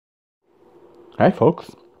Hi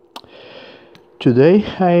folks, today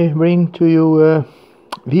I bring to you a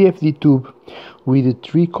VFD tube with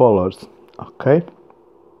three colors, okay?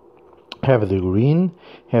 Have the green,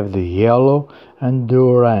 have the yellow and the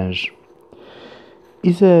orange.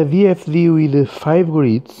 It's a VFD with 5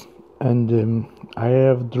 grids and I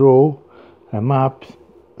have drawn a map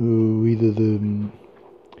with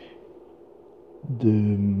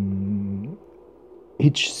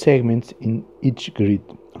each segment in each grid,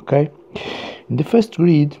 okay? In the first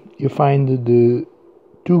grid you find the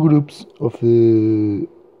two groups of 7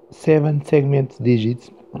 segment digits,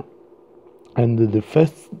 and the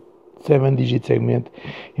first 7 digit segment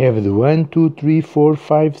have the 1, 2, 3, 4,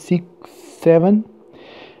 5, 6, 7,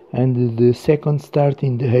 and the second start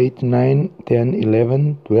in the 8, 9, 10,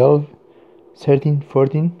 11, 12, 13,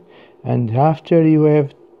 14, and after you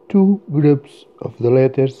have two groups of the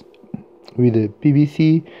letters with the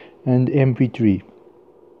PVC and MP3.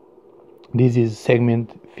 This is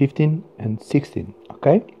segment 15 and 16,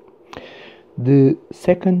 okay? The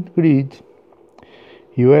second grid,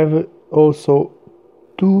 you have also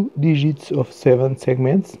 2 digits of 7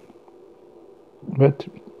 segments, but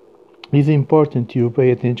it's important you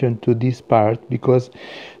pay attention to this part because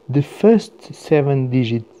the first 7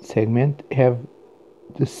 digit segment have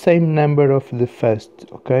the same number of the first,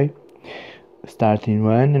 okay? Starting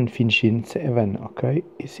 1 and finishing 7, okay?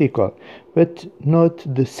 It's equal, but not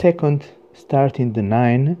the second starting the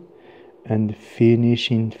 9 and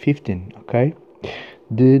finishing 15, okay?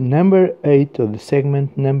 The number 8 or the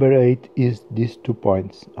segment number 8 is these 2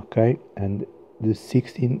 points, okay? And the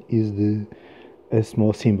 16 is a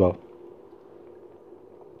small symbol.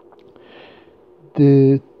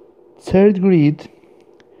 The third grid,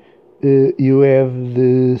 you have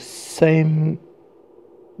the same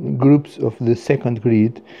groups of the second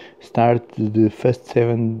grid. Start the first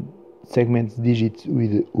 7 segments digits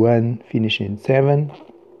with 1 finishing 7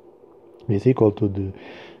 is equal to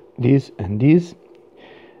this and this,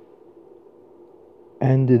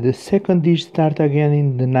 and the second digit start again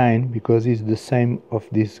in the 9 because it's the same of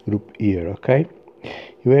this group here, okay?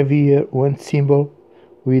 You have here one symbol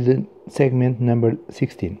with the segment number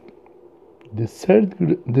 16.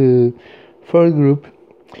 The fourth group,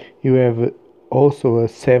 you have also a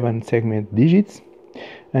 7 segment digits,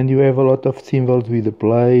 and you have a lot of symbols with the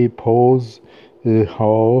play, pause,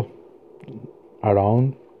 all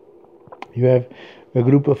around. You have a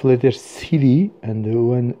group of letters CD and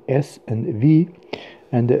one S and V,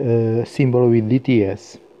 and a symbol with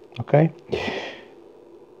DTS, okay?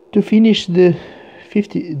 To finish the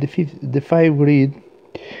 5 grid,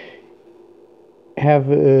 have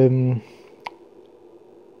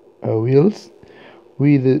wheels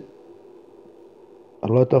with a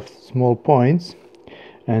lot of small points,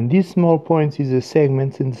 and these small points is a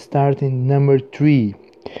segment and starting number 3.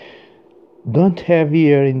 Don't have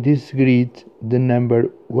here in this grid the number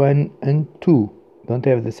 1 and 2. Don't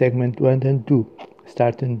have the segment 1 and 2.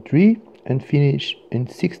 Start in 3 and finish in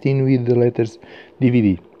 16 with the letters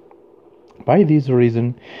DVD. By this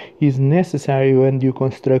reason, is necessary when you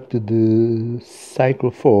construct the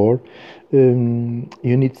cycle 4, you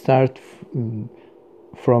need to start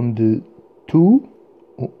from the 2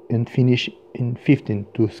 and finish in 15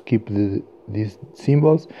 to skip these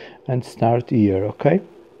symbols and start here, okay?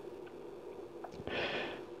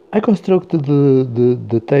 I constructed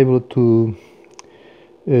the table to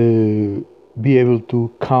be able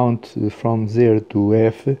to count from 0 to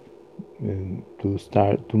F, to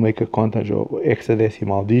make a countage of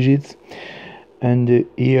hexadecimal digits, and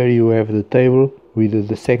here you have the table with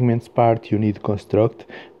the segments part you need to construct.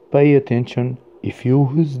 Pay attention, if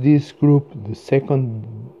you use this group, the second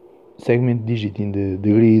segment digit in the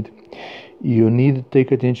grid, you need to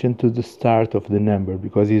take attention to the start of the number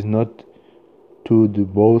because it's not to the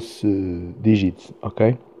both digits,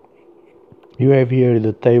 okay? You have here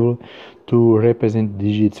the table to represent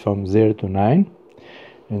digits from 0 to 9,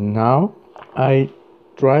 and now I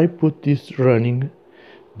try put this running.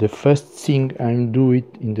 The first thing I'm doing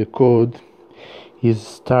in the code is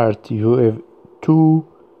start. You have 2,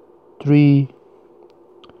 3,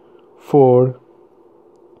 4,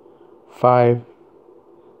 5,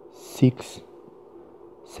 6,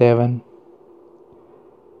 7,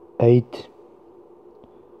 8,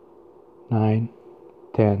 9,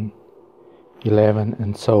 10, 11,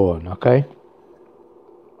 and so on, okay?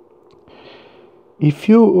 If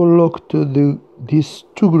you look to these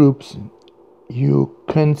two groups, you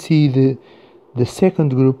can see the second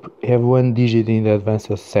group have 1 digit in the advance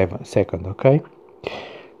of second, okay?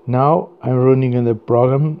 Now I'm running in the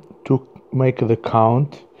program to make the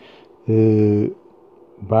count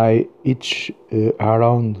by each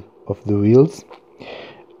around of the wheels,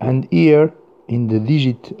 and here in the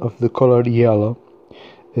digit of the color yellow,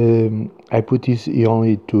 I put this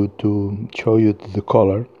only to show you the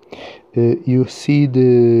color. You see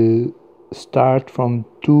the start from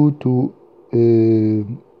 2 to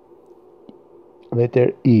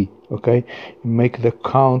letter E, okay? Make the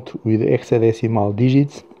count with hexadecimal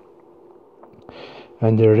digits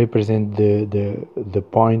and they represent the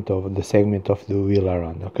point of the segment of the wheel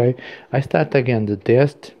around, okay? I start again the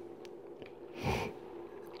test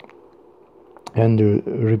and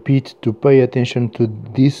repeat to pay attention to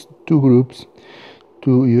these two groups.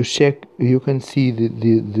 You check, you can see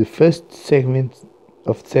the first segment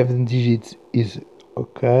of 7 digits is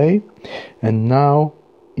okay, and now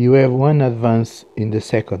you have one advance in the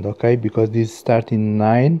second, okay, because this starting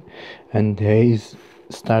 9 and there is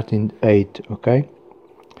starting 8, okay.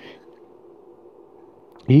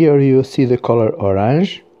 Here you see the color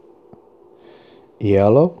orange,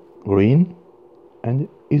 yellow, green, and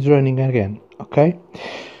it's running again, okay.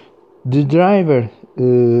 The driver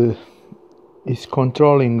is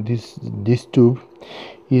controlling this tube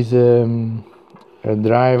is a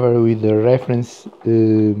driver with the reference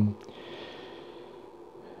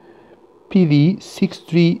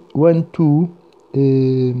PD6312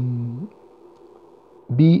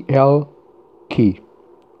 BL key,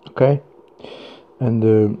 okay, and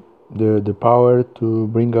the power to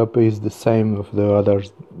bring up is the same of the other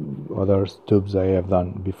tubes I have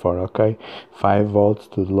done before, okay. 5 volts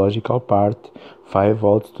to the logical part, 5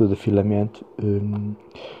 volts to the filament.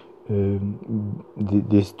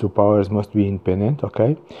 These two powers must be independent,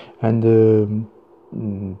 okay, and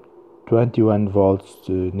 21 volts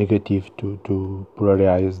negative to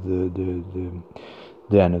polarize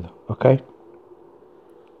the anode, okay.